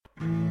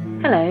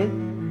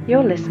Hello,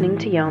 you're listening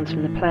to Yarns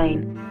from the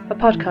Plane, a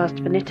podcast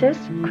for knitters,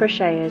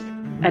 crocheters,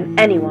 and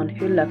anyone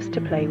who loves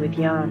to play with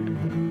yarn.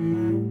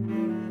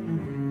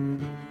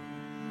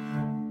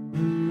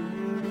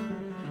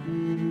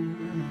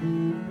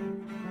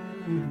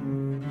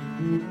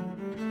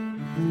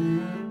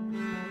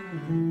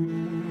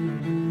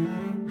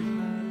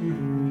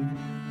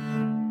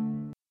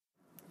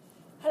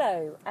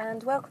 Hello,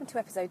 and welcome to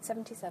episode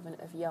 77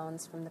 of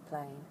Yarns from the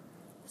Plane.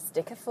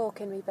 Stick a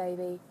fork in me,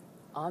 baby.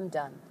 I'm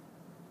done.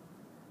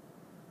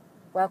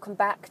 Welcome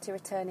back to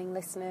returning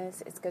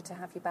listeners. It's good to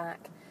have you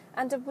back.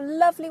 And a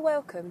lovely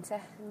welcome to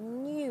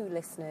new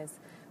listeners.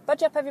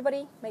 Budge up,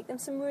 everybody. Make them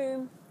some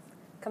room.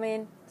 Come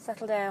in,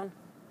 settle down.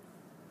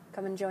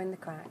 Come and join the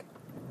crack.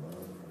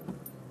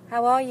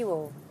 How are you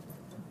all?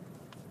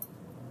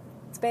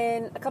 It's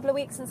been a couple of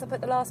weeks since I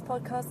put the last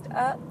podcast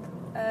up.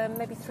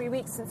 Maybe 3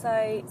 weeks since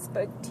I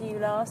spoke to you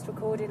last,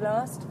 recorded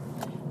last.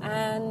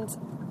 And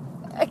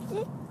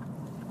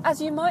as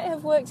you might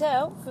have worked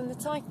out from the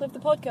title of the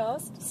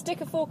podcast,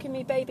 Stick a Fork in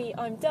Me, Baby,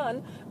 I'm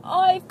Done,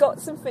 I've got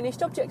some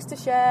finished objects to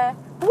share.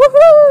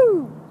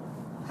 Woohoo!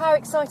 How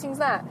exciting is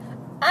that?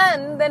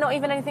 And they're not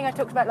even anything I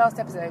talked about last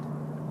episode.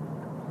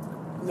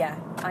 Yeah,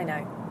 I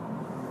know.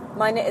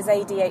 My knitter's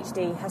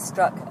ADHD has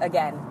struck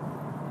again.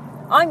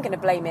 I'm going to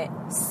blame it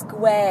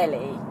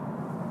squarely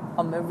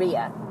on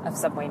Maria of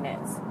Subway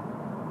Knits.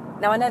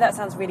 Now, I know that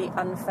sounds really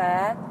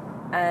unfair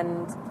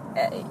and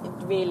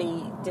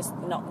really just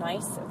not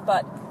nice,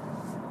 but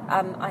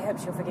I hope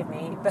she'll forgive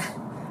me.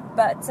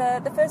 But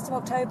the 1st of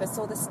October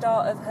saw the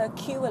start of her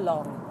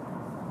queue-along.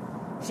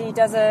 She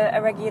does a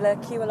regular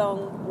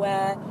queue-along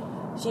where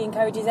she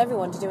encourages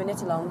everyone to do a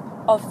knit-along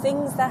of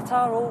things that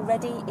are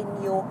already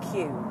in your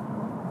queue.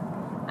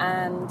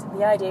 And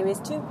the idea is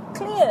to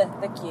clear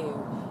the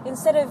queue.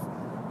 Instead of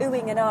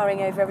oohing and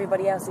ahhing over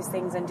everybody else's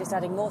things and just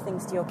adding more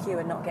things to your queue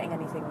and not getting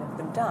anything of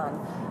them done,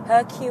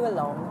 her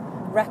queue-along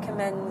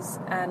recommends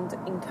and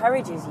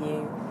encourages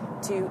you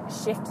to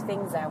shift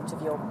things out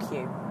of your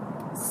queue.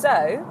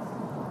 So,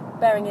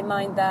 bearing in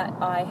mind that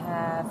I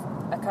have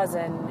a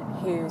cousin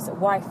whose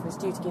wife was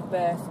due to give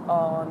birth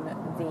on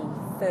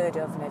the 3rd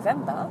of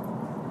November,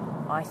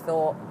 I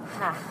thought,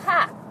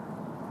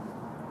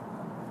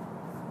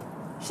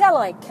 shall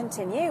I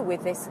continue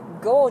with this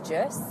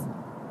gorgeous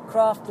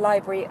craft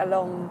library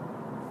along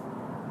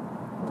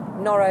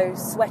Noro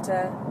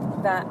sweater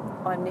that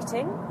I'm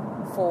knitting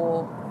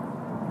for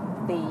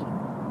the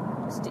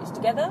Stitch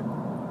Together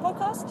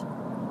podcast,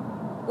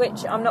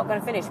 which I'm not going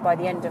to finish by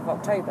the end of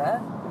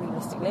October,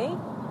 realistically?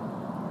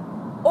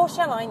 Or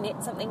shall I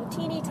knit something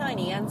teeny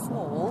tiny and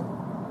small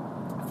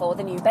for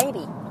the new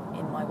baby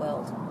in my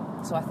world?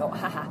 So I thought,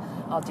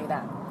 I'll do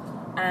that.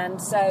 And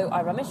so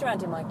I rummaged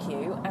around in my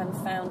queue and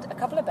found a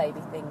couple of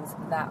baby things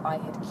that I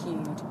had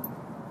queued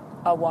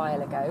a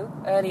while ago,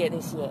 earlier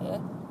this year,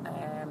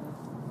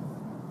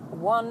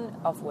 one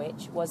of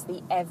which was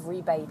the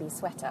Every Baby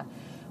sweater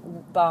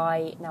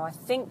by, now I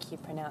think you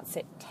pronounce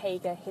it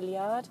Tega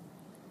Hilliard.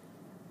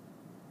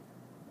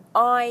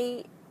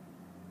 It's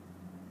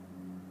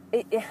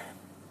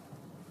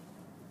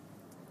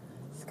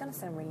going to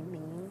sound really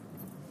mean,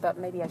 but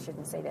maybe I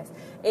shouldn't say this.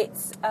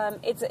 It's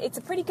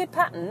a pretty good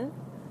pattern,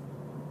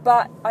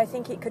 but I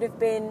think it could have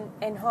been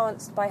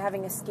enhanced by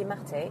having a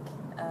schematic.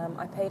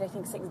 I paid, I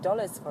think,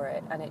 $6 for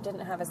it, and it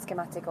didn't have a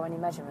schematic or any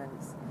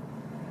measurements.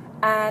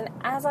 And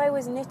as I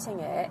was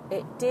knitting it,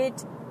 it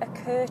did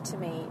occur to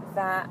me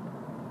that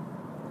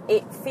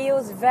it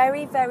feels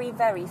very, very,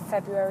 very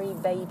February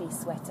baby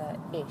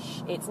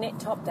sweater-ish. It's knit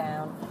top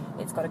down,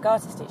 it's got a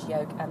garter stitch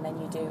yoke, and then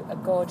you do a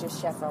gorgeous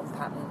chevron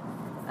pattern,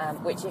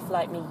 which, if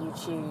like me you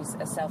choose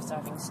a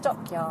self-starving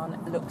stock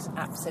yarn, looks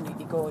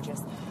absolutely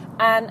gorgeous.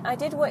 And I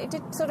did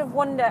sort of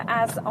wonder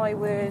as I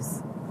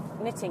was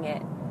knitting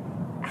it,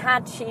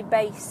 had she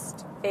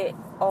based it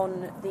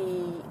on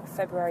the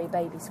February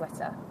baby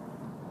sweater?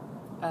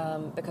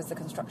 Because the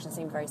construction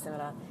seemed very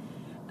similar.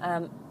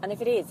 And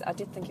if it is, I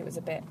did think it was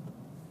a bit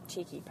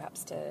cheeky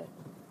perhaps to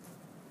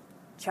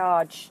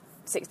charge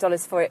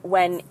 $6 for it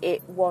when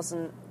it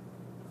wasn't,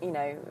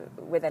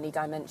 with any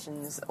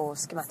dimensions or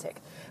schematic.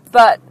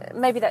 But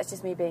maybe that's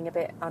just me being a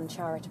bit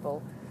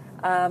uncharitable.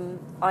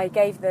 I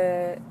gave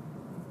the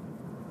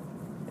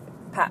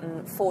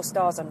pattern 4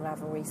 stars on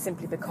Ravelry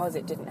simply because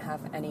it didn't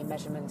have any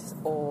measurements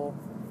or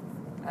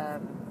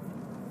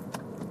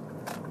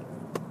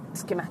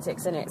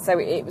schematics in it, so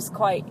it was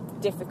quite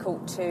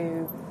difficult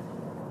to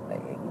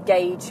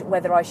gauge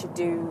whether I should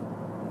do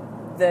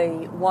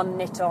the one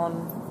knit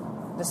on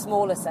the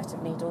smaller set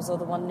of needles or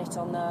the one knit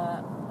on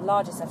the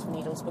larger set of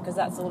needles, because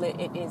that's all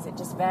it is. It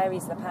just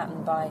varies the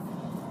pattern by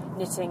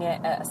knitting it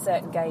at a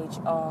certain gauge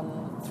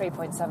on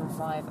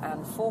 3.75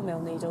 and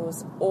 4mm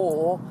needles,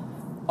 or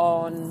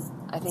on,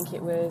 I think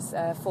it was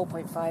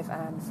 4.5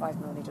 and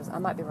 5mm needles. I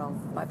might be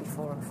wrong, it might be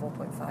 4 and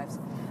 4.5s.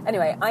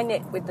 Anyway, I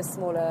knit with the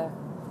smaller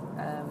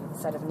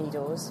set of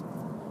needles,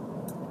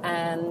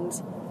 and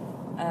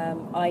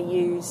I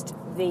used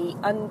the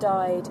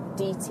undyed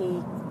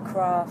DT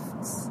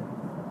Crafts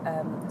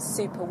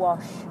Super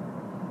Wash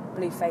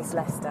Blueface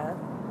Leicester,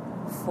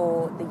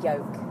 for the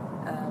yoke,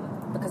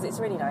 because it's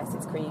really nice.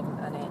 It's cream,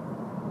 and it,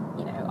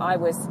 you know,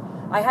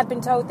 I had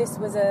been told this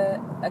was a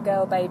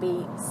girl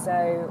baby,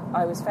 so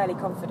I was fairly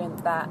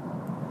confident that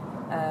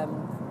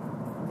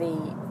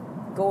the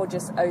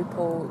gorgeous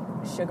opal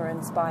sugar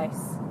and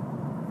spice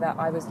that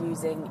I was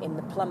using in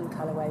the plum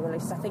colourway, well, at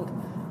least I think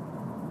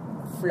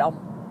Flom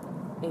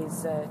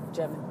is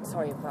German.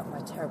 Sorry about my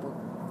terrible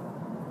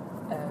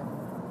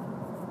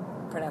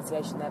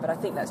pronunciation there, but I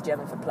think that's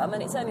German for plum,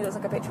 and it certainly looks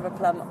like a picture of a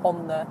plum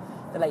on the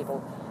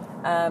label.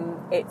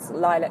 It's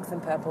lilacs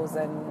and purples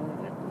and,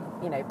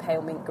 you know,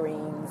 pale mint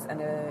greens and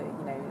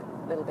you know,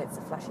 little bits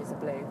of flashes of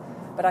blue.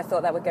 But I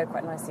thought that would go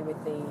quite nicely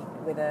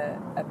with a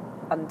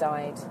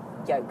undyed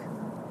yoke.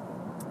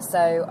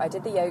 So I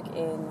did the yoke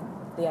in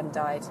the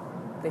undyed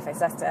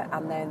Blueface Leicester,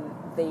 and then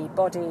the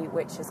body,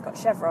 which has got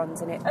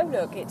chevrons in it. Oh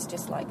look, it's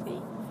just like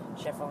the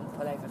chevron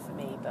pullover for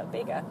me, but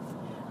bigger.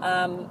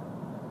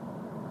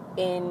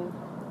 In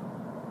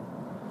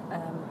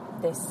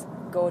this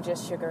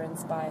gorgeous sugar and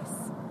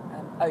spice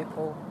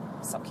opal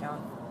sock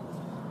yarn,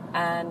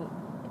 and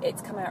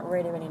it's come out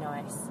really, really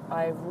nice.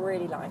 I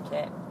really like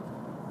it.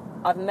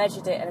 I've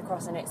measured it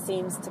across, and it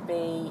seems to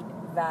be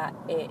that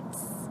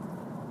it's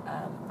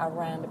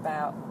around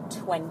about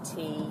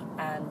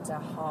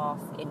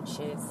 20.5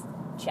 inches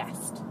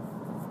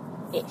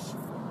chest-ish,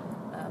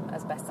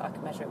 as best I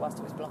could measure it whilst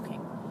it was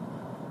blocking.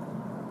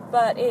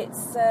 But it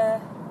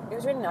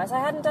was really nice. I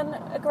hadn't done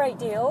a great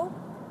deal,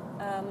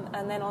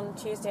 and then on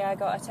Tuesday I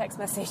got a text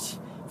message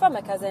from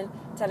my cousin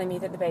telling me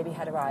that the baby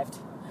had arrived.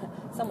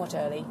 Somewhat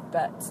early,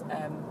 but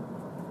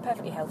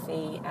perfectly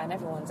healthy, and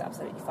everyone's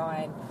absolutely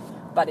fine.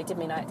 But it did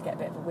mean I had to get a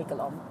bit of a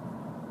wiggle on.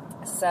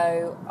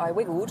 So I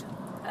wiggled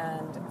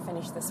and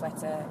finished the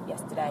sweater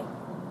yesterday.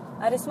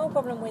 I had a small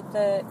problem with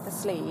the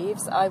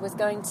sleeves. I was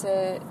going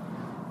to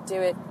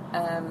do it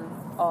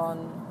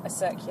on a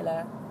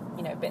circular,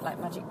 you know, a bit like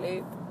Magic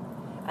Loop,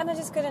 and I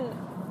just couldn't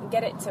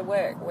get it to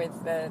work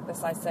with the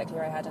size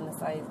circular I had and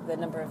the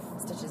number of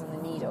stitches on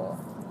the needle.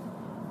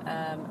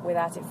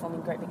 Without it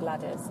forming great big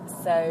ladders.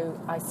 So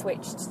I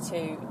switched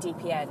to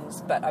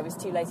DPNs, but I was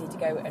too lazy to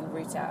go and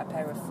root out a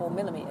pair of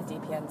 4mm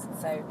DPNs, and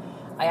so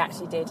I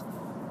actually did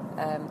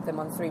them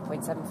on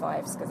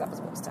 3.75s because that was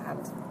what was to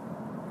hand.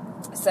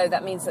 So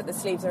that means that the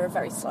sleeves are a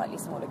very slightly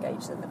smaller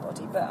gauge than the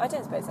body, but I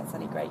don't suppose that's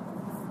any great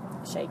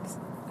shakes.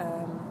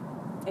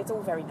 It's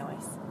all very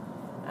nice,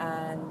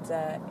 and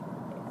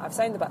I've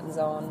sewn the buttons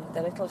on,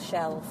 the little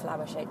shell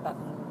flower-shaped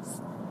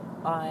buttons.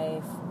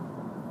 I've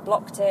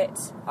blocked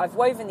it. I've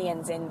woven the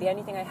ends in. The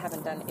only thing I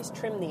haven't done is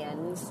trim the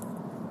ends,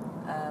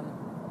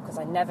 because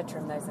I never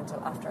trim those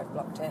until after I've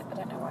blocked it. I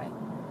don't know why.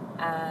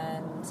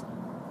 And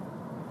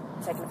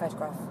taken a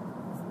photograph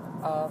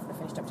of the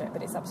finished object,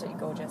 but it's absolutely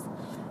gorgeous.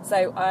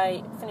 So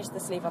I finished the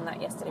sleeve on that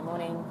yesterday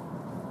morning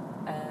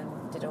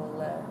and did all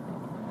the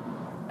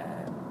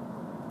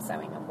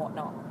sewing and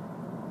whatnot,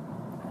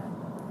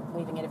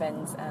 weaving in of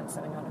ends and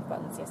sewing on of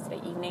buttons yesterday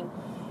evening.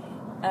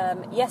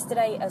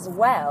 Yesterday as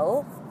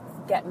well,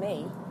 get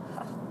me,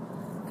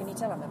 can you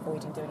tell I'm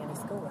avoiding doing any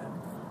schoolwork?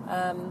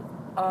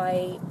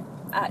 I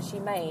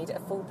actually made a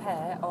full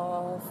pair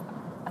of,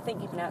 I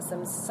think you pronounce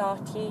them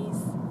sarties,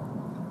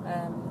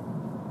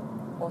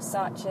 or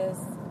sarchas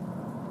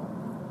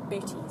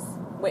booties,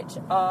 which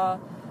are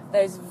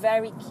those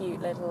very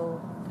cute little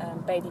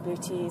baby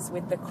booties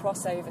with the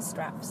crossover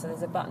straps. So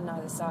there's a button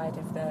either side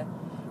of the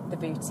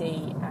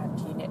bootie, and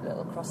you knit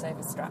little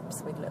crossover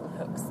straps with little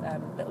hooks,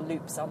 little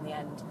loops on the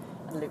end,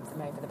 and loop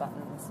them over the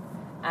buttons.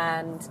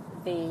 And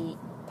the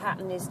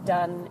pattern is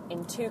done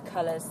in two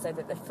colours, so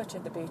that the foot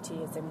of the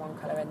bootie is in one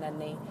colour, and then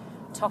the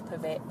top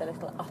of it, the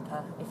little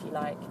upper, if you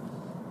like.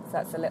 So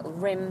that's a little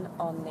rim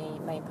on the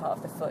main part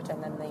of the foot,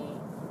 and then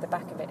the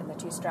back of it and the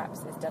two straps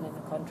is done in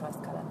a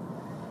contrast colour.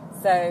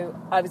 So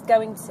I was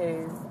going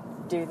to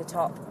do the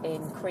top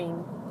in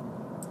cream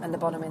and the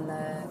bottom in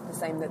the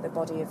same that the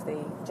body of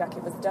the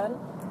jacket was done,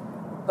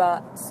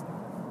 but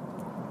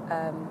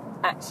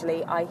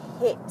actually I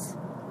hit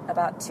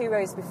about 2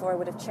 rows before I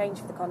would have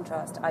changed for the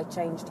contrast. I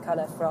changed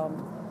colour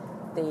from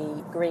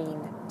the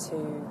green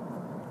to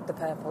the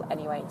purple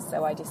anyway,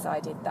 so I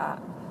decided that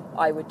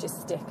I would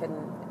just stick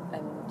and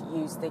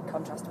use the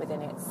contrast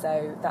within it.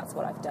 So that's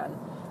what I've done.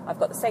 I've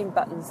got the same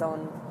buttons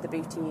on the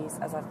booties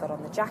as I've got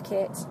on the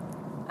jacket,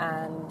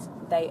 and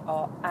they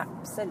are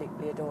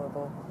absolutely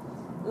adorable.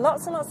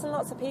 Lots and lots and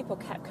lots of people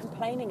kept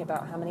complaining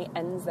about how many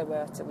ends there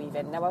were to weave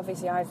in. Now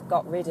obviously I've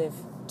got rid of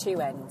 2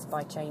 ends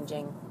by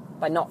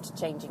not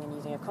changing and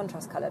using a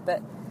contrast colour,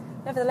 but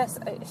nevertheless,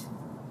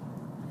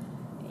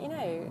 you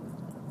know,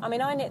 I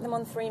mean, I knit them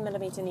on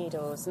 3mm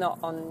needles, not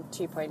on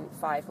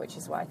 2.5, which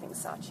is what I think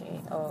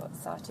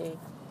Saatchi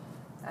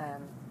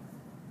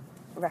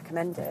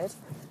recommended.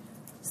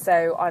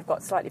 So I've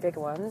got slightly bigger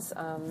ones.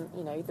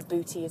 You know, the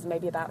bootie is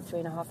maybe about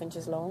 3.5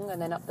 inches long,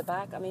 and then up the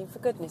back. I mean, for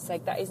goodness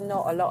sake, that is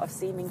not a lot of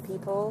seaming,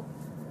 people.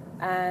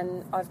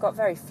 And I've got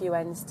very few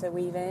ends to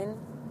weave in.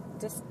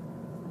 Just,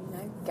 you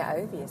know, get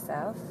over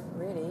yourself,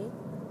 really.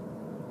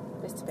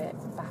 Just a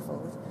bit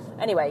baffled.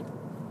 Anyway,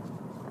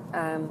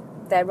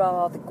 they're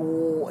rather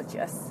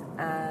gorgeous,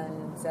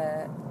 and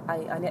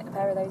I knit a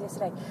pair of those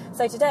yesterday.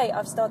 So today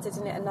I've started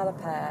to knit another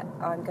pair.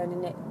 I'm going to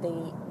knit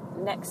the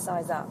next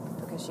size up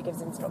because she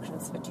gives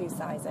instructions for 2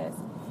 sizes.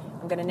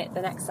 I'm going to knit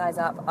the next size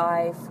up.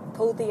 I've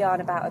pulled the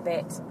yarn about a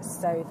bit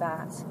so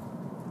that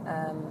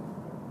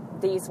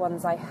these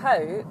ones, I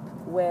hope,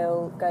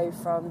 will go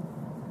from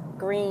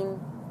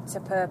green to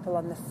purple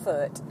on the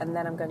foot, and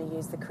then I'm going to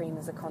use the cream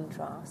as a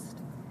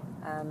contrast,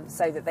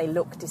 so that they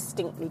look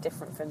distinctly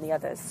different from the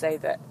others, so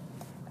that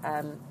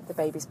the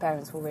baby's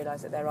parents will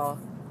realise that there are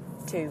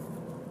 2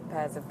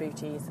 pairs of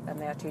booties and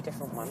they are 2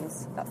 different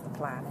ones. That's the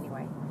plan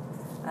anyway.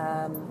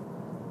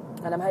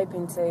 And I'm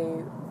hoping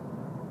to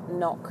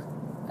knock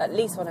at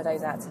least one of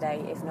those out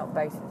today, if not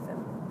both of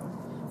them.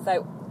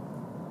 So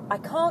I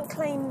can't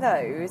claim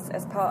those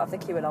as part of the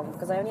queue along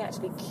because I only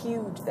actually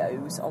queued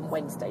those on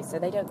Wednesday, so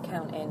they don't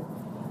count in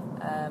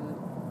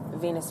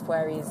Venus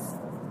Poirier's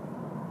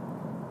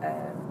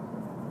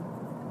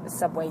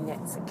Subway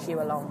Knits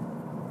queue along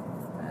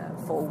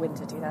for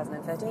winter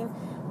 2013,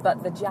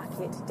 but the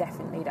jacket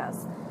definitely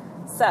does.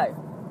 So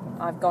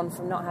I've gone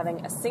from not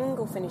having a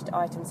single finished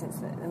item since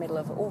the middle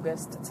of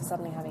August to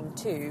suddenly having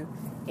 2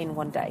 in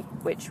one day,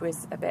 which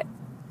was a bit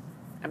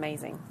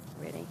amazing,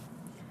 really.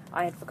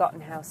 I had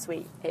forgotten how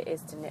sweet it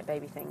is to knit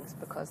baby things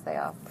because they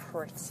are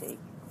pretty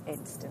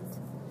instant.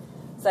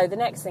 So the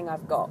next thing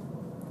I've got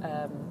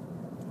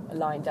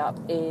lined up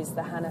is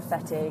the Hannah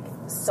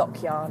Fettig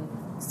sock yarn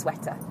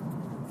sweater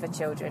for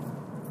children.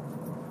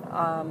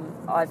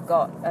 I've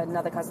got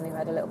another cousin who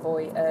had a little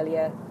boy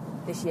earlier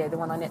this year, the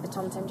one I knit the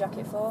Tom-Tom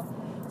jacket for,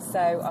 so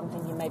I'm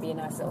thinking maybe a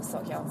nice little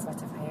sock yarn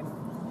sweater for him.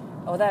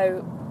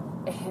 Although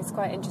it's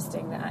quite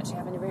interesting that actually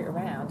having a root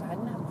around, I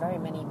didn't have very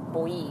many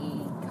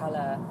boy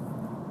colour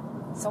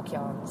sock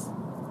yarns.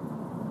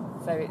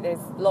 So there's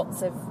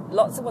lots of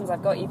ones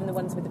I've got, even the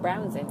ones with the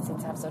browns in seem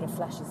to have sort of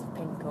flashes of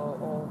pink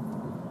or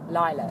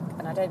lilac,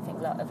 and I don't think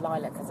a lot of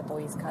lilac as a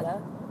boy's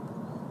colour,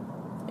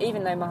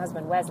 even though my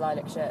husband wears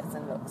lilac shirts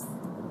and looks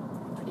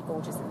pretty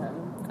gorgeous in them.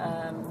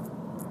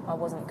 I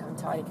wasn't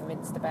entirely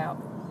convinced about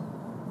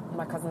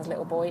my cousin's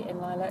little boy in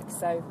lilac,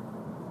 so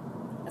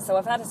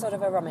I've had a sort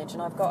of a rummage,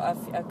 and I've got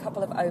a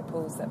couple of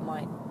opals that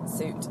might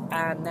suit,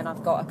 and then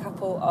I've got a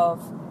couple of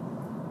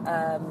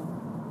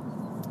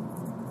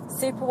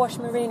superwash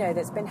merino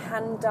that's been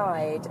hand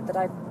dyed that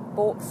I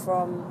bought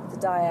from the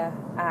dyer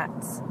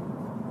at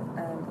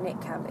Knit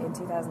Camp in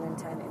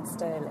 2010 in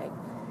Stirling,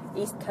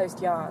 East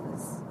Coast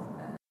Yarns.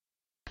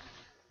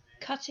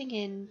 Cutting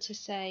in to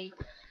say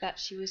that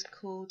she was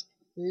called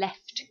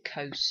Left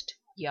Coast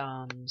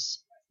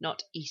Yarns,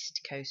 not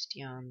East Coast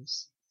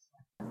Yarns.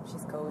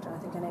 She's called, and I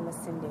think her name was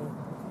Cindy.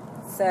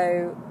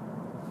 So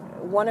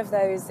one of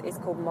those is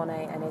called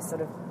Monet and is sort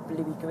of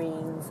bluey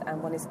greens,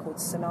 and one is called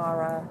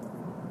Sonara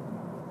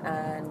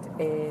and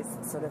is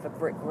sort of a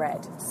brick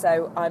red.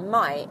 So I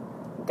might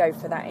go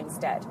for that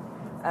instead.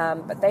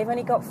 But they've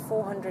only got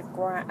 400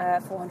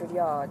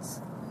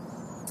 yards,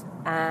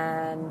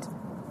 and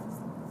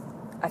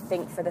I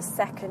think for the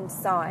second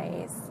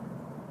size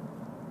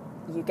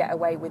you get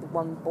away with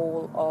one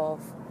ball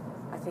of,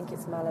 I think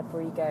it's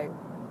Malabrigo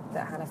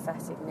that Hannah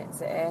Fettig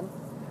knits it in,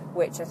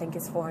 which I think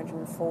is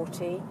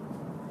 440.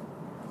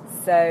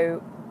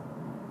 So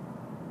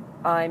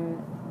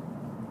I'm,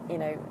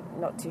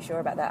 not too sure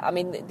about that. I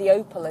mean, the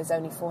opal is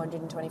only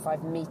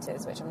 425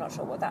 metres, which I'm not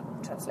sure what that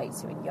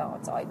translates to in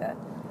yards either.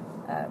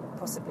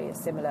 Possibly a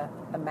similar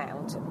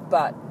amount,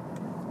 but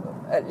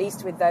at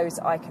least with those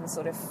I can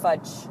sort of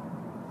fudge,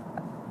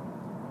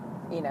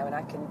 and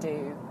I can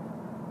do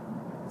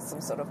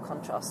some sort of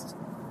contrast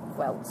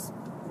welts,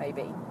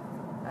 maybe.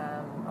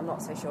 I'm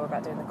not so sure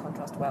about doing the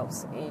contrast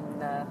welts in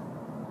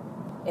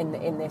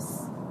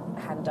this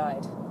hand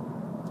dyed,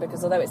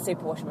 because although it's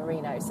superwash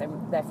merino, so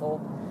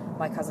therefore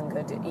my cousin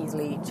could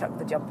easily chuck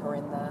the jumper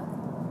in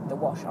the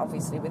wash.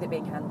 Obviously, with it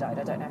being hand dyed,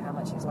 I don't know how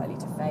much it's likely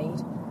to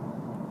fade,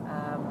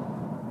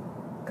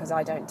 because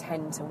I don't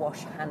tend to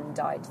wash hand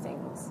dyed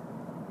things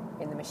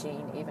in the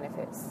machine, even if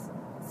it's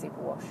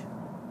superwash.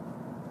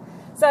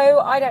 So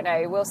I don't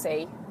know. We'll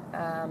see.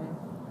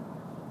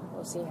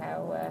 We'll see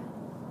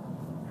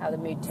how the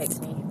mood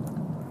takes me.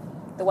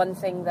 The one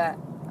thing that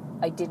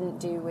I didn't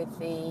do with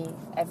the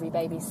Every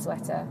Baby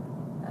sweater,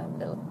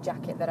 little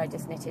jacket that I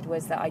just knitted,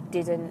 was that I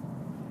didn't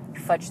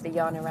fudge the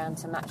yarn around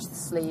to match the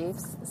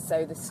sleeves.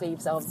 So the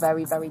sleeves are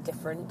very, very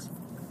different.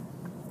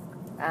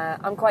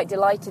 I'm quite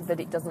delighted that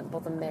it doesn't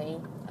bother me.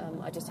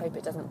 I just hope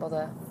it doesn't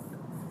bother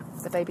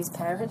the baby's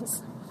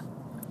parents.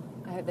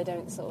 I hope they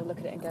don't sort of look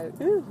at it and go,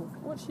 "Ooh,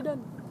 what's she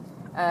done?"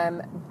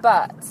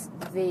 But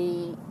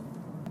the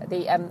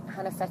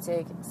Hannah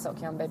Fettig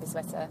sock yarn baby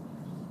sweater,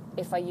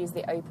 if I use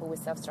the opal with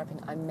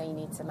self-striping, I may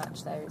need to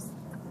match those,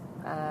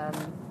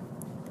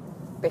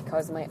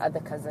 because my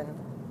other cousin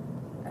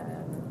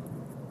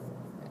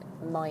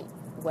might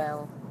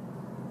well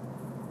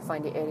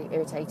find it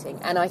irritating,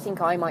 and I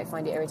think I might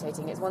find it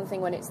irritating. It's one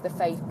thing when it's the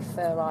fake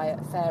Fair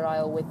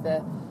Isle with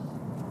the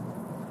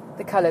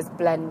colours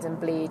blend and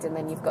bleed, and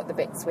then you've got the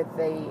bits with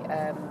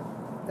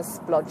the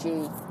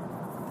splodgy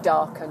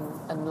dark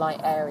and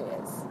light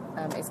areas.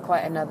 It's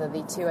quite another.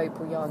 The 2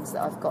 opal yarns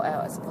that I've got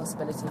out as a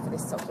possibility for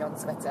this sock yarn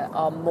sweater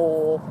are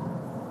more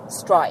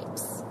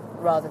stripes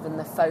rather than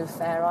the faux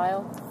Fair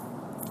Isle.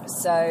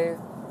 So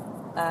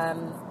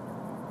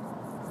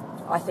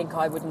I think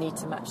I would need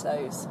to match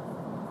those.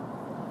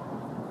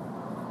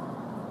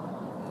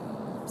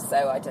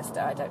 So I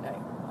don't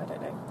know.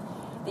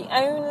 The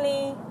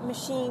only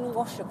machine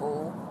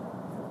washable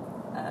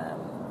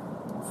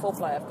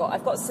 4-ply I've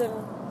got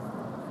some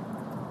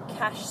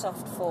Cash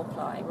Soft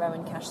 4-ply,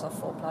 Rowan Cash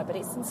Soft 4-ply, but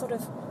it's in sort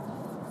of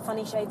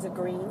funny shades of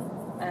green,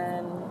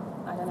 and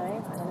I don't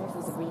know if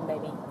he's a green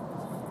baby.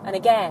 And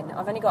again,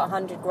 I've only got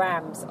 100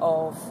 grams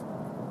of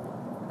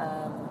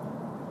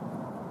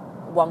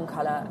one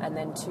colour and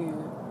then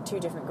two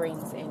different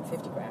greens in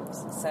 50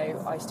 grams.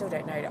 So I still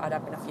don't know that I'd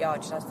have enough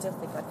yardage. I still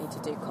think I'd need to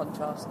do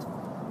contrast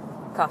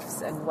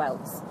cuffs and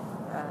welts.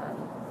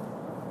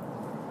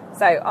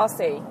 So I'll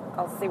see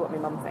what my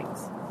mum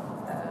thinks.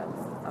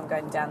 I'm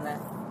going down there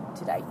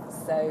today,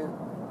 so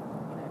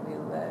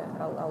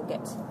I'll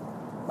get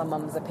my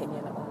mum's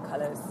opinion on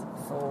colours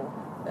for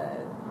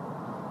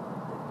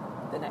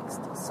the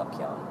next sock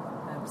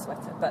yarn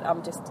sweater. But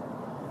I'm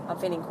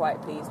feeling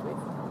quite pleased with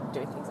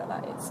doing things like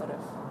that. It's sort of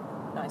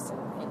nice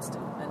and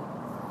instant, and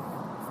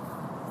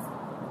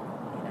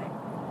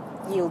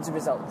yields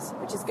results,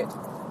 which is good.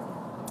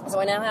 So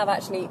I now have,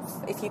 actually,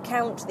 if you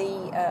count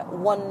the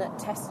one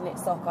test knit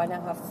sock, I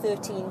now have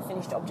 13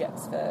 finished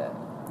objects for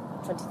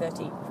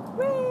 2013.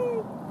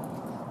 Whee!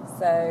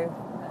 So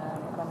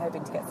I'm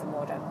hoping to get some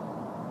more done,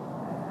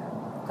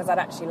 because I'd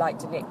actually like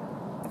to knit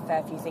a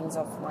fair few things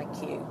off my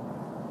queue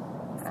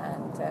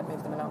and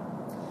move them along.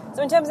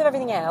 So in terms of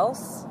everything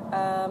else,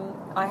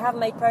 I have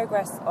made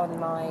progress on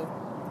my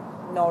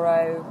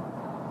Noro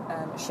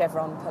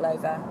chevron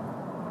pullover,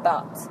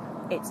 but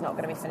it's not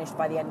going to be finished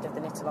by the end of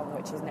the knit along,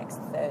 which is next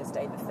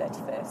Thursday, the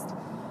 31st.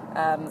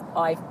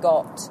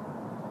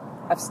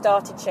 I've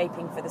started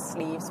shaping for the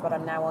sleeves, but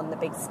I'm now on the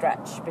big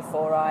stretch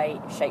before I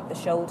shape the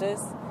shoulders,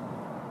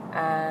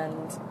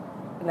 and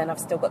then I've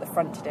still got the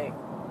front to do.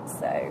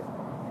 So,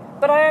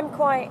 but I am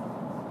quite,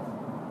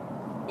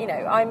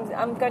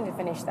 I'm going to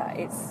finish that.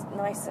 It's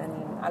nice,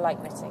 and I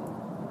like knitting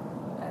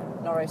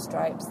Noro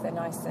stripes. They're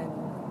nice and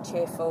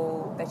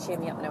cheerful. They cheer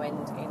me up no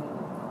end in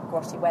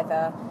grotty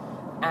weather,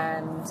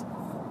 and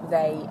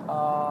they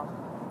are,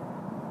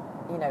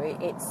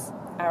 it's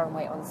Aran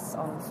weight on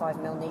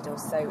 5mm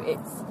needles, so it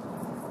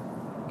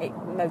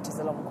motors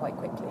along quite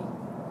quickly.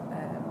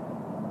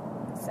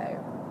 So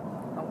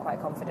I'm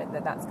quite confident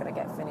that that's going to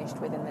get finished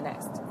within the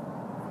next,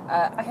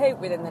 I hope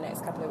within the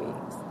next couple of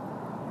weeks.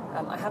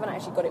 I haven't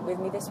actually got it with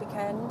me this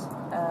weekend.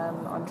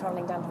 I'm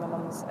travelling down to my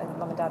mum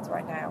and dad's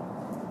right now,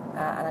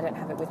 and I don't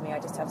have it with me. I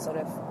just have sort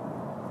of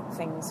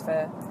things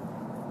for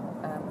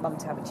mum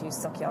to have a choose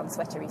sock yarn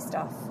sweatery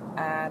stuff,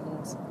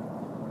 and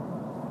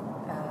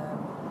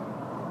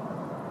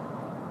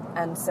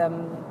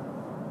some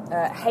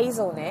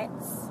hazel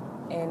knits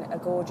in a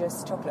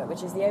gorgeous chocolate,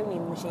 which is the only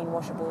machine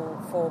washable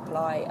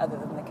 4-ply other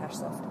than the Cash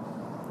Soft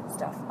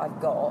stuff I've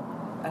got,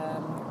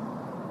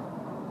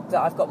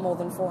 that I've got more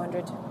than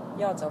 400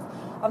 yards of.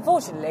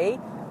 Unfortunately,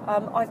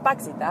 I've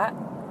bagsied that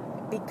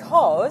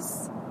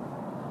because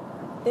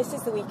this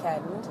is the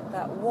weekend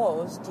that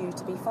was due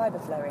to be Fibre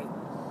Flurry,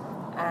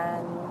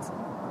 and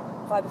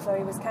Fibre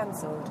Flurry was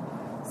cancelled.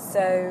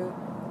 So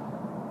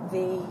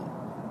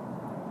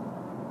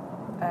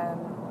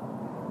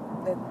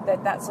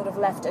that sort of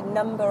left a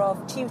number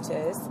of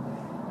tutors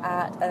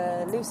at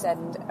a loose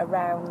end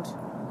around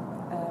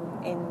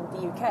in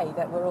the UK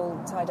that were all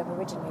tied up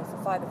originally for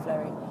Fibre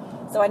Flurry.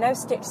 So I know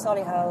Stitch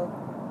Solihull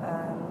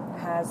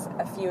has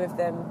a few of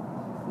them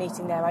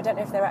meeting there. I don't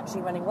know if they're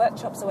actually running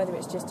workshops or whether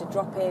it's just a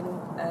drop in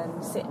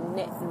and sit and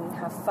knit and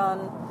have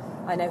fun.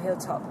 I know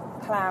Hilltop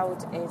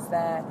Cloud is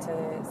there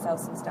to sell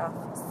some stuff,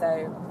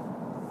 so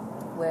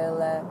we'll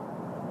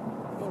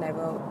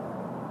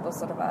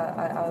sort of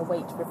I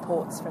await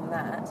reports from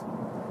that.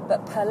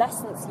 But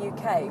Pearlescence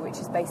UK, which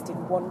is based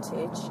in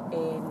Wantage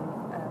in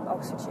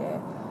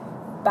Oxfordshire,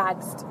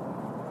 bagged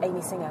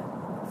Amy Singer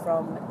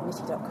from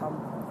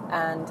Knitty.com,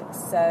 and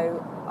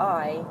so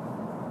I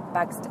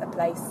bagged a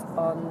place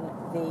on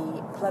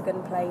the Plug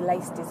and Play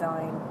Lace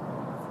Design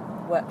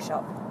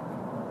workshop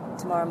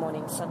tomorrow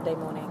morning, Sunday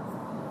morning.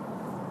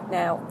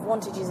 Now,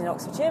 Wantage is in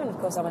Oxfordshire, and of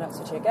course I'm an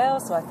Oxfordshire girl,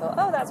 so I thought,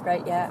 oh, that's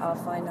great, yeah, I'll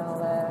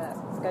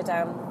go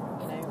down,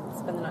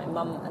 spend the night with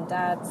mum and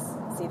dad's,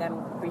 see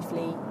them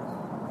briefly,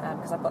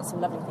 because I've got some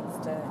lovely things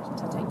to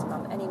take to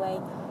mum anyway,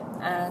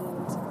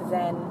 and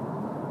then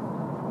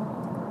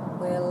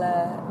we'll,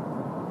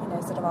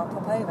 I'll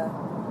pop over.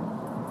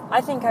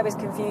 I think I was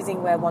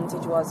confusing where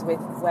Wantage was with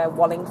where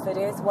Wallingford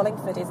is.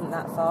 Wallingford isn't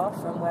that far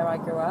from where I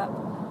grew up.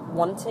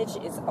 Wantage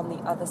is on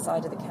the other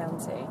side of the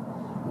county.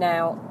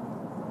 Now,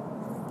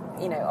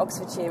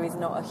 Oxfordshire is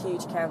not a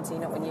huge county,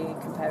 not when you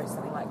compare it to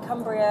something like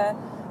Cumbria,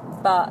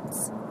 but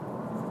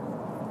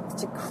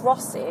to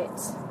cross it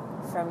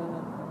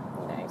from,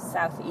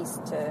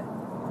 southeast to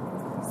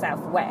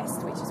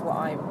southwest, which is what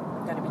I'm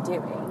going to be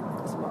doing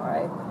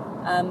tomorrow,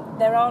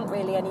 There aren't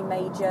really any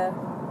major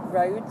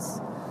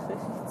roads.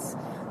 It's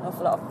an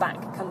awful lot of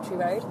back country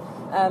road.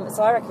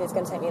 So I reckon it's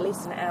going to take me at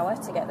least an hour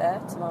to get there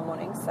tomorrow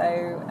morning.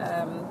 So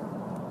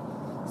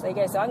there you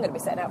go. So I'm going to be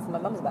setting out from my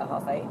mum's about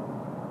 8:30.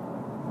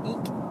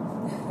 Eek.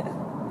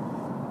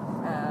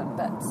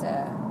 But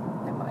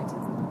never mind.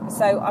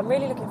 So I'm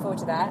really looking forward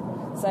to that.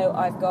 So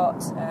I've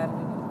got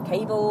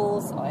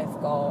cables, I've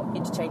got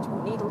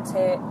interchangeable needle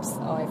tips,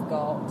 I've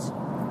got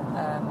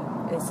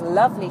this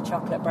lovely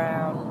chocolate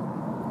brown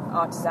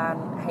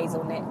artisan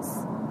hazel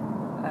knits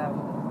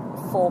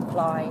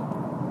 4-ply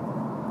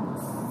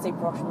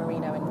superwash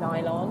merino and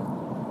nylon,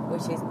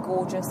 which is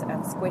gorgeous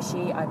and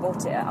squishy. I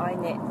bought it at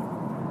iKnit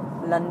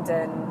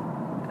London.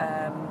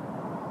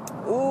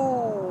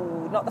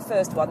 Not the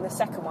first one, the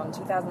second one,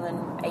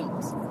 2008.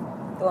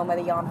 The one where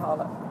the yarn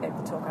harlot gave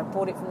the talk. I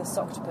bought it from the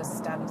Soctopus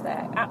stand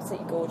there.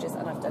 Absolutely gorgeous,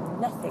 and I've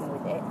done nothing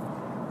with it.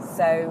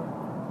 So,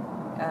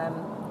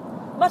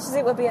 much as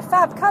it would be a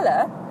fab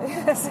colour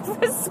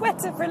for a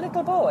sweater for a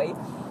little boy,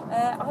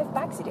 I've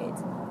bagged it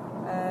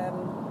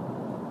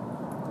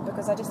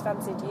because I just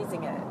fancied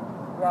using it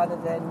rather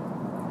than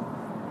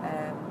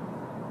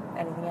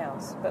anything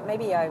else. But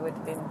maybe I would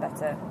have been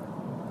better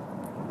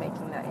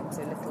making that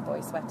into a little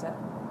boy sweater.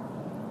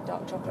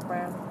 Dark chocolate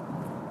brown.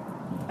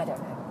 I don't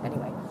know.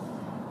 Anyway.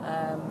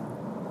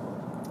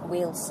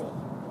 We'll see.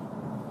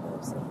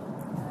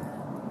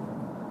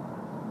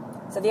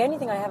 So the only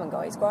thing I haven't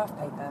got is graph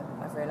paper,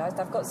 I've realised.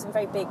 I've got some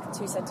very big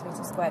 2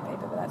 centimetre square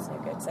paper, but that's no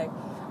good. So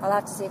I'll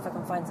have to see if I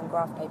can find some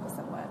graph paper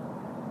somewhere.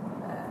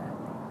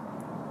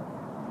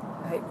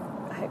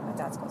 I hope my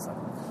dad's got some.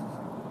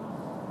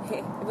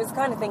 It was the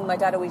kind of thing my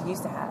dad always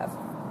used to have,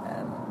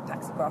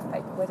 packs of graph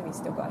paper. Whether he's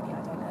still got any,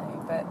 I don't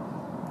know. But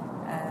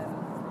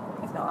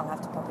if not, I'll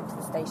have to pop into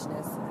the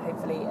stationers,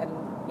 hopefully, and,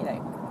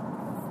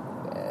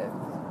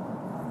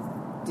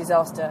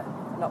 disaster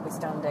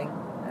notwithstanding,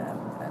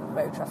 and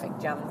road traffic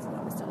jams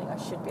notwithstanding, I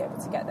should be able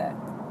to get there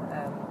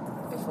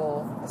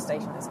before the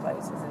stationers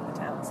closes in the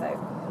town, so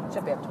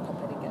should be able to pop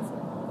in and get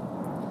some.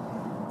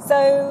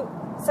 So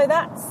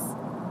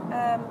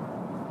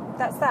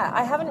that's that.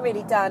 I haven't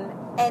really done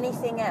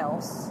anything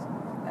else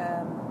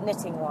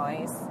knitting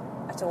wise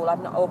at all.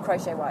 I've not, or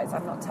crochet wise.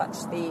 I've not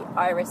touched the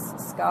iris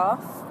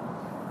scarf.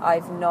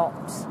 I've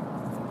not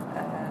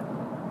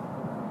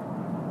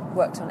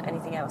worked on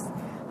anything else.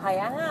 I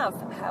have,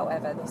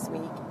 however, this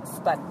week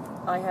spun.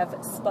 I have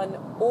spun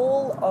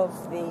all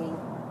of the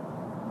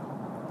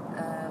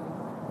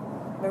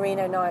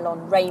merino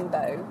nylon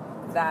rainbow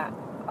that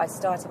I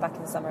started back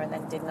in the summer and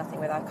then did nothing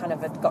with. I kind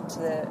of had got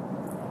to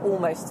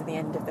almost to the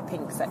end of the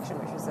pink section,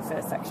 which was the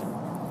first section.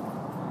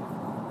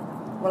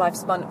 Well, I've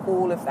spun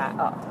all of that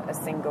up as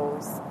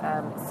singles.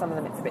 Some of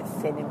them it's a bit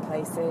thin in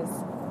places,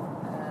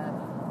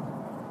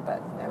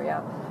 but there we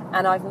are.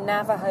 And I've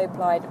Navajo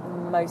plied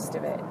most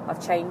of it. I've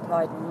chain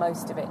plied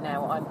most of it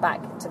now. I'm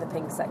back to the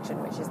pink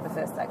section, which is the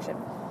first section.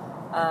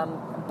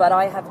 But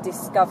I have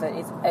discovered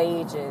it's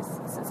ages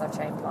since I've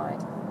chain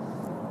plied.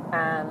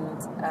 And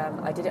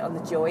I did it on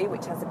the Joy,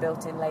 which has a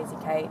built-in Lazy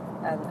Kate,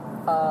 and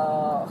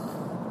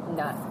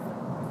no.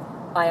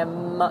 I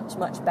am much,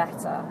 much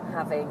better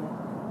having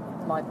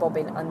my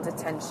bobbin under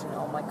tension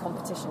on my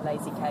competition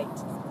Lazy Kate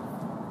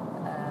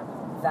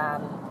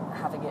than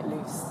having it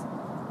loose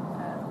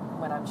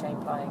when I'm chain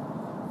plying.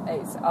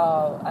 It's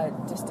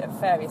just at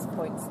various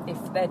points,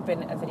 if there'd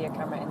been a video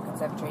camera in the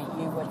conservatory,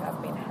 you would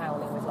have been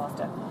howling with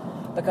laughter,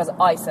 because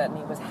I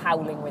certainly was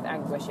howling with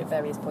anguish at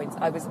various points.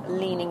 I was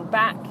leaning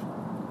back.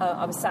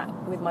 I was sat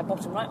with my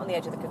bottom right on the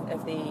edge of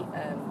the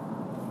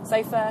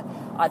sofa.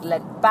 I'd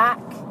leant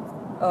back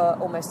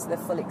almost to the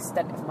full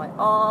extent of my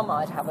arm.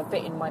 I'd have a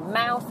bit in my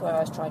mouth where I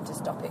was trying to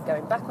stop it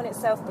going back on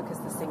itself because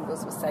the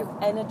singles were so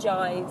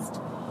energised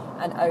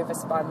and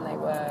overspun. They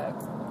were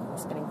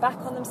spinning back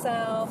on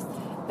themselves.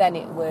 Then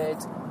it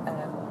would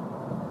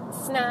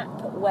snap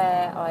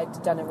where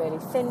I'd done a really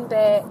thin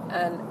bit,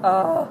 and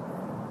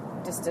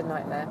just a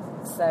nightmare.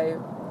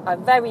 So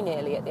I'm very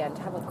nearly at the end.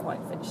 Haven't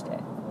quite finished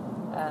it.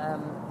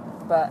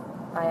 But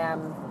I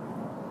am,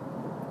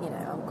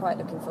 I'm quite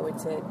looking forward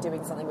to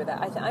doing something with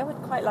that. I would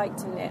quite like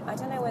to knit. I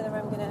don't know whether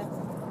I'm going to...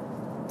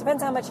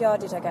 Depends how much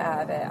yardage I get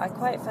out of it. I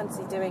quite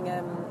fancy doing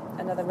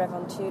another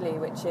Revontuli,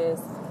 which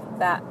is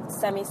that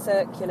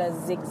semicircular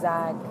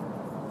zigzag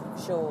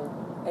shawl.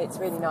 It's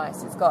really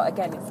nice. It's got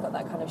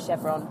that kind of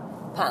chevron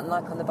pattern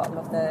like on the bottom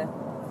of the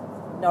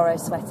Noro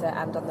sweater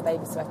and on the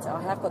baby sweater.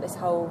 I have got this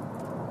whole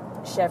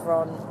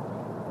chevron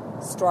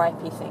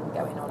stripy thing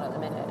going on at the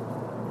minute.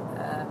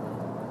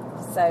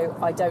 So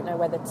I don't know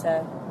whether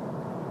to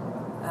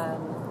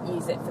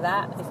use it for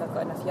that, if I've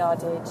got enough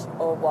yardage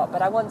or what.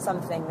 But I want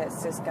something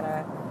that's just going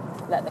to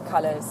let the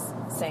colours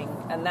sing.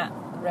 And that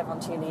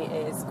Revontuli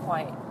is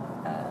quite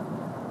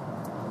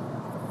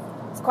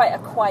a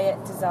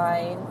quiet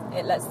design.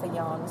 It lets the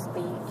yarn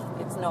speak.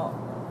 It's not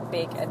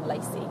big and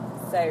lacy.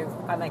 So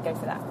I might go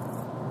for that.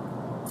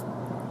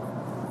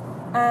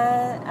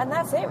 And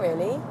that's it,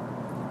 really.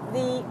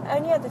 The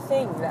only other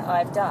thing that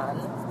I've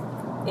done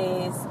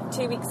is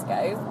 2 weeks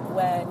ago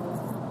when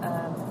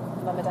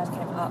Mum and Dad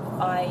came up,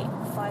 I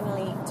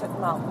finally took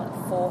Mum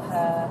for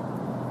her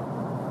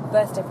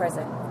birthday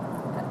present,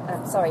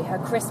 her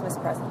Christmas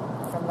present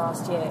from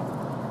last year.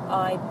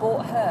 I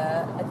bought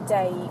her a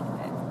day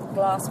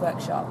glass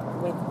workshop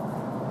with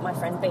my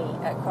friend B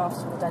at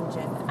Crafts from the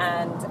Dungeon,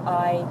 and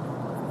I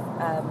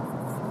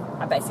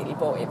basically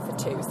bought it for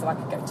 2 so I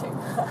could go too,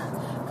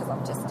 because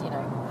I'm just,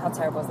 how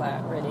terrible is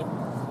that, really?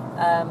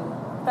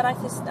 But I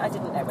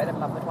didn't know whether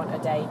Mum would want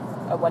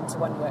a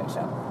one-to-one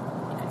workshop,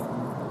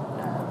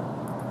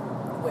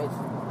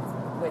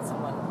 with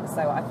someone.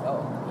 So I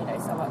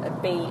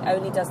thought, B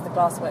only does the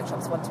glass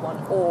workshops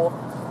one-to-one, or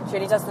she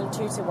only does them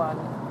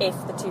 2-to-1 if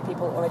the 2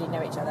 people already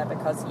know each other,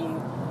 because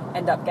you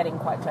end up getting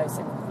quite close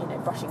and,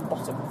 brushing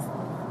bottoms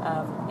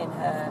in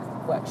her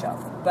workshop.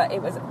 But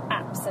it was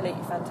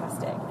absolutely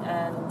fantastic,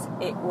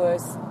 and it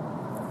was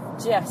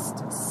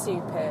just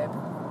superb.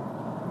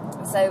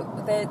 So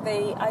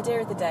the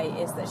idea of the day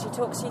is that she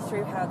talks you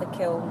through how the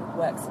kiln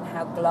works and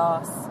how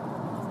glass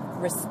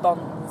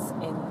responds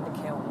in the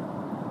kiln,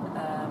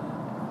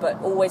 but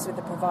always with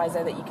the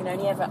proviso that you can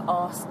only ever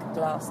ask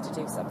glass to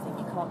do something.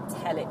 You can't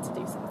tell it to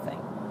do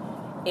something.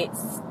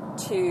 It's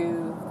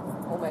too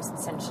almost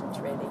sentient,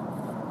 really.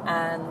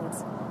 And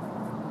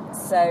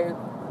so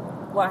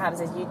what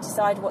happens is you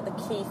decide what the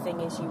key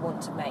thing is you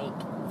want to make.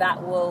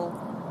 That will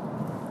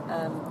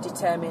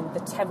determine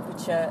the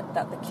temperature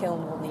that the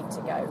kiln will need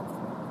to go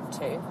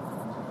to,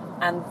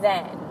 and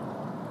then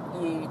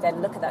you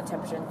then look at that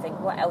temperature and think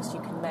what else you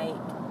can make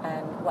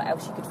and what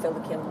else you could fill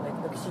the kiln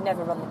with, because you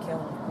never run the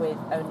kiln with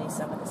only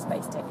some of the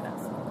space taken up.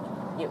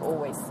 You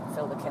always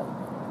fill the kiln.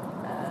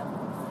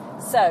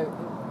 So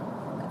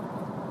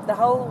the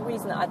whole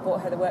reason that I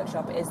bought her the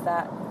workshop is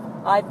that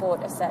I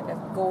bought a set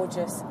of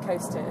gorgeous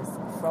coasters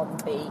from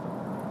B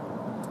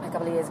a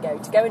couple of years ago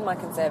to go in my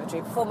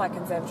conservatory before my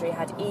conservatory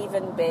had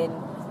even been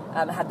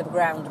had the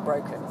ground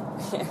broken.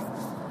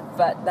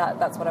 But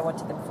that's what I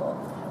wanted them for.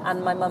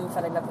 And my mum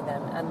fell in love with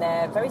them, and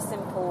they're very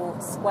simple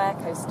square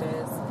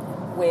coasters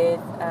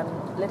with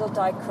little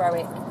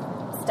dichroic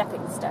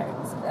stepping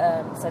stones,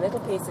 so little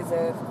pieces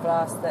of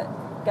glass that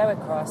go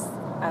across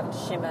and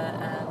shimmer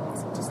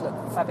and just look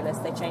fabulous.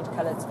 They change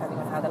colour depending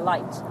on how the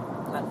light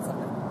lands on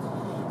them.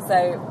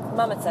 So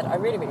Mum had said, I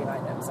really, really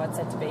like them. So I'd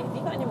said to B, have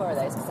you got any more of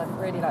those? Because I'd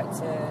really like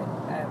to,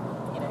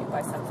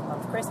 buy some for Mum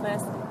for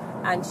Christmas.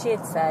 And she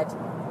had said,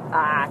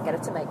 get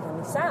her to make them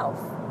herself.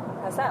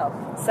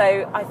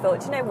 So I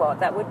thought, you know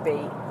what, that would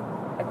be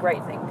a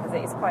great thing, because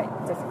it is quite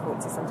difficult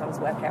to sometimes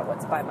work out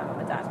what to buy my Mum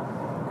and Dad.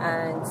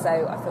 And so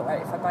I thought,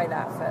 right, if I buy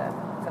that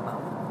for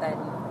Mum, then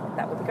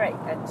that would be great.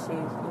 And she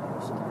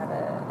can have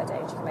a day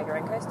and she can make her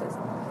own coasters.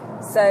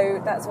 So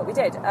that's what we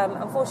did.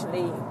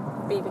 Unfortunately,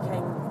 B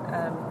became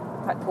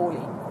quite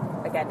poorly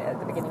again at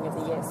the beginning of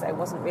the year, so it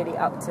wasn't really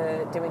up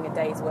to doing a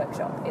day's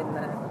workshop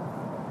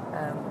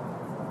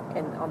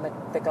on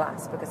the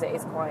glass, because it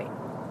is quite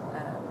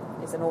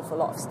it's an awful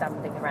lot of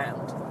standing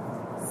around.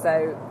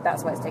 So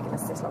that's why it's taken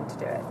us this long to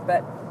do it.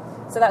 But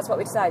so that's what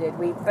we decided.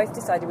 We both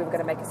decided we were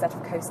going to make a set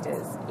of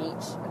coasters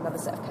each, another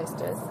set of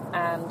coasters,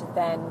 and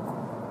then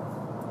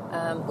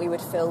we would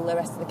fill the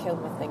rest of the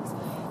kiln with things.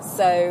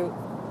 So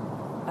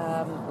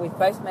we've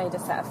both made a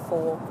set of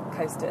 4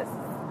 coasters,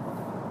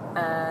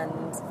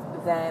 and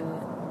then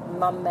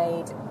Mum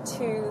made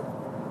 2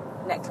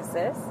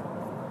 necklaces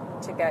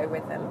to go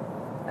with them,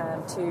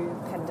 2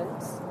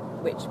 pendants,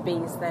 which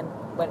Bees then,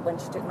 when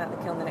she took them out of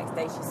the kiln the next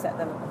day, she set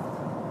them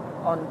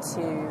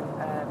onto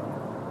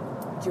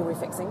jewellery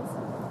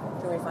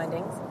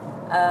findings.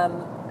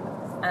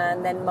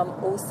 And then Mum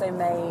also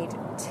made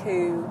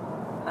 2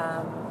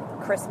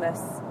 Christmas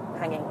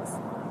hangings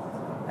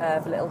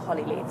of little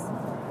holly leaves.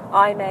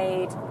 I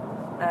made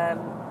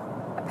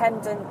a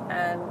pendant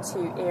and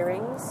 2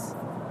 earrings,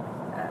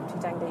 2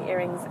 dangly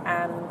earrings,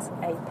 and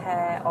a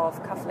pair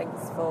of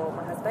cufflinks for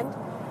my husband,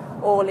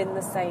 all in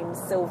the same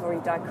silvery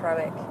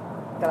dichroic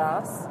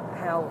glass.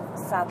 How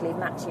sadly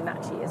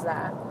matchy is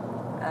that?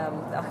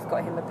 I've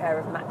got him a pair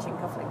of matching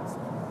cufflinks.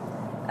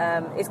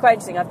 It's quite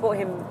interesting. I've bought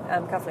him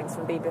cufflinks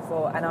from B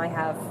before, and I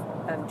have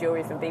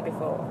jewellery from B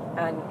before,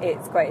 and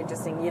it's quite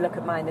interesting. You look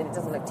at mine and it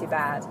doesn't look too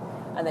bad,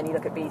 and then you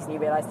look at B's and you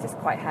realise just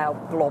quite how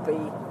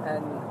blobby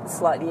and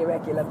slightly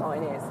irregular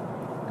mine is,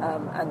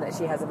 and that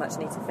she has a much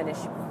neater finish,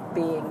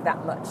 being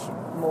that much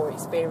more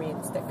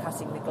experienced at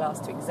cutting the glass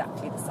to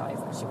exactly the size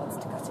that she wants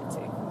to cut it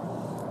to.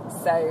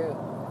 So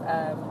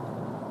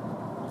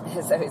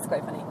it's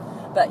quite funny.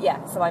 But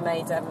yeah, so I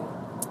made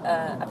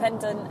a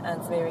pendant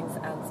and some earrings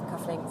and some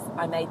cufflinks.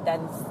 I made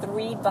then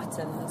 3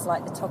 buttons,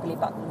 like the toggly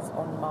buttons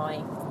on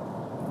my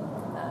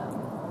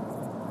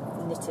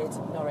knitted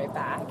Noro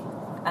bag,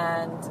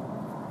 and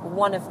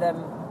one of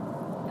them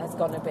has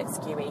gone a bit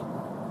skewy.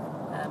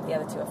 The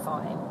other 2 are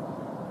fine.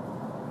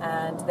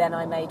 And then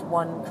I made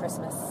 1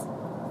 Christmas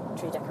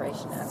tree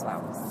decoration as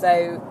well.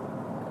 So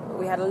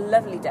we had a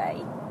lovely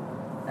day,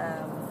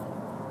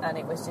 and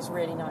it was just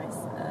really nice.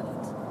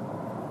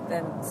 And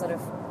then sort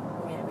of,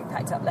 we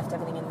packed up, left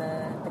everything in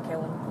the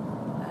kiln,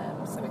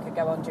 so we could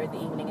go on during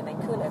the evening and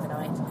then cool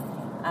overnight.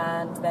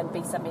 and then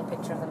B sent me a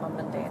picture of them on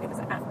Monday, and it was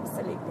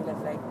absolutely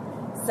lovely.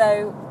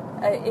 So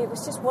it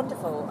was just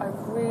wonderful. I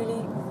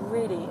really,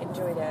 really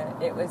enjoyed it.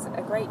 It was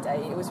a great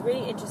day. It was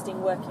really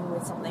interesting working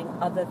with something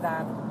other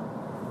than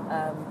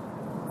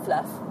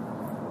fluff.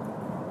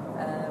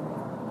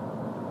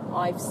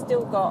 I've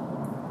still got,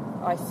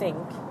 I think,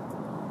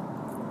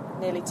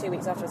 nearly 2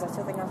 weeks afterwards, I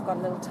still think I've got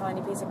a little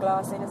tiny piece of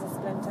glass in as a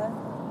splinter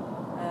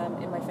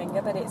in my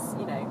finger, but it's,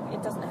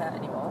 it doesn't hurt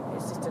anymore.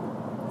 It's just a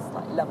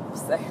slight lump,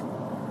 so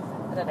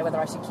I don't know whether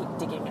I should keep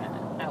digging it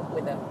out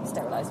with a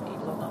sterilised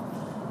needle or not.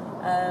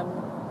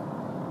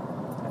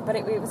 But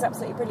it was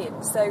absolutely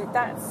brilliant. So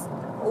that's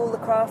all the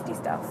crafty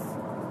stuff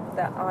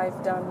that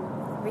I've done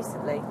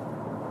recently.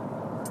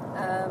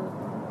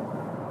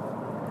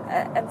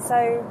 And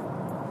so,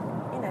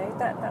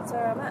 that's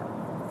where I'm at.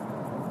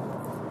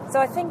 So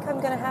I think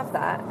I'm going to have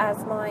that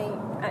as my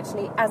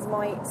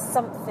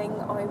something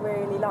I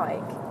really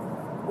like,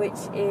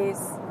 which is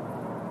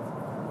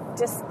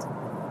just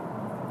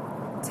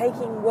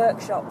taking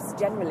workshops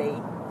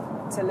generally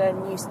to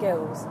learn new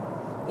skills,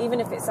 even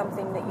if it's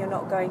something that you're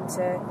not going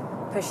to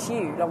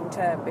pursue long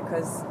term,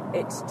 because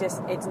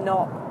it's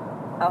not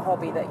a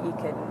hobby that you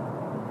can,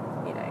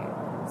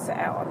 sit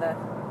out on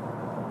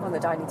the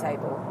dining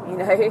table.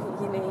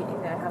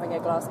 Having a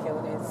glass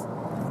kiln is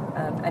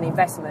an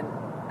investment,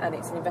 and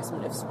it's an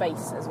investment of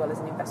space as well as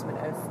an investment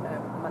of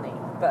money.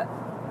 But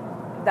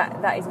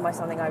that is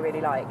something I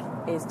really like,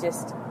 is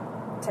just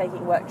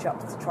taking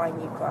workshops to try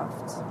new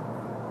crafts.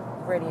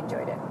 Really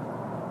enjoyed it.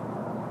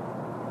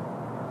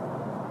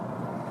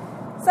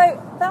 So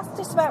that's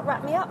just about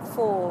wrapped me up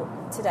for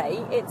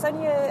today. It's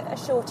only a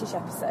shortish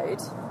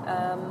episode.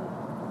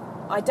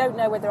 I don't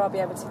know whether I'll be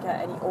able to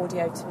get any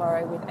audio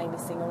tomorrow with Amy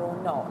Singer or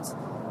not.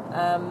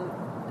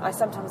 I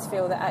sometimes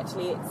feel that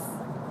actually it's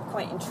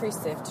quite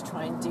intrusive to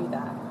try and do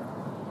that.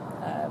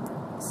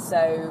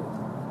 So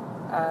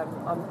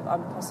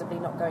I'm possibly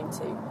not going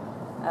to.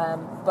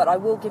 But I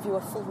will give you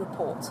a full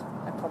report,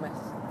 I promise.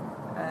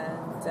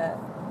 And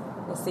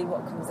we'll see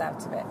what comes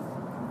out of it.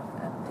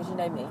 Because you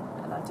know me,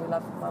 and I do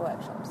love my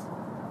workshops.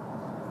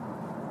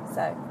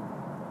 So,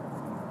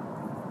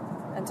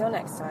 until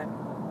next time,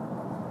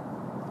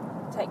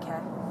 take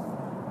care.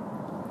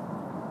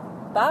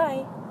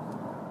 Bye.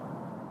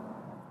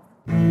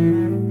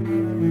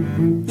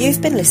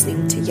 You've been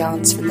listening to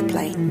Yarns from the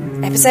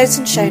Plane. Episodes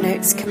and show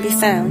notes can be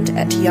found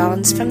at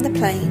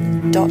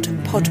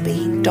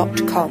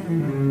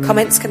yarnsfromtheplane.podbean.com.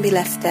 Comments can be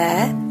left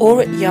there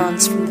or at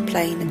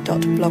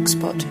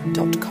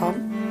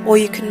yarnsfromtheplane.blogspot.com, or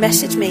you can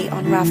message me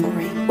on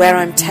Ravelry, where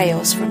I'm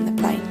Tales from the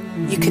Plane.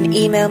 You can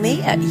email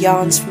me at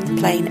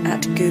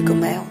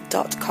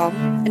yarnsfromtheplane@googlemail.com,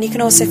 and you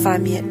can also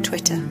find me at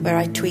Twitter, where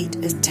I tweet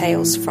as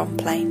Tales from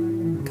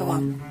Plane. Go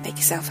on, make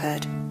yourself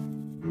heard.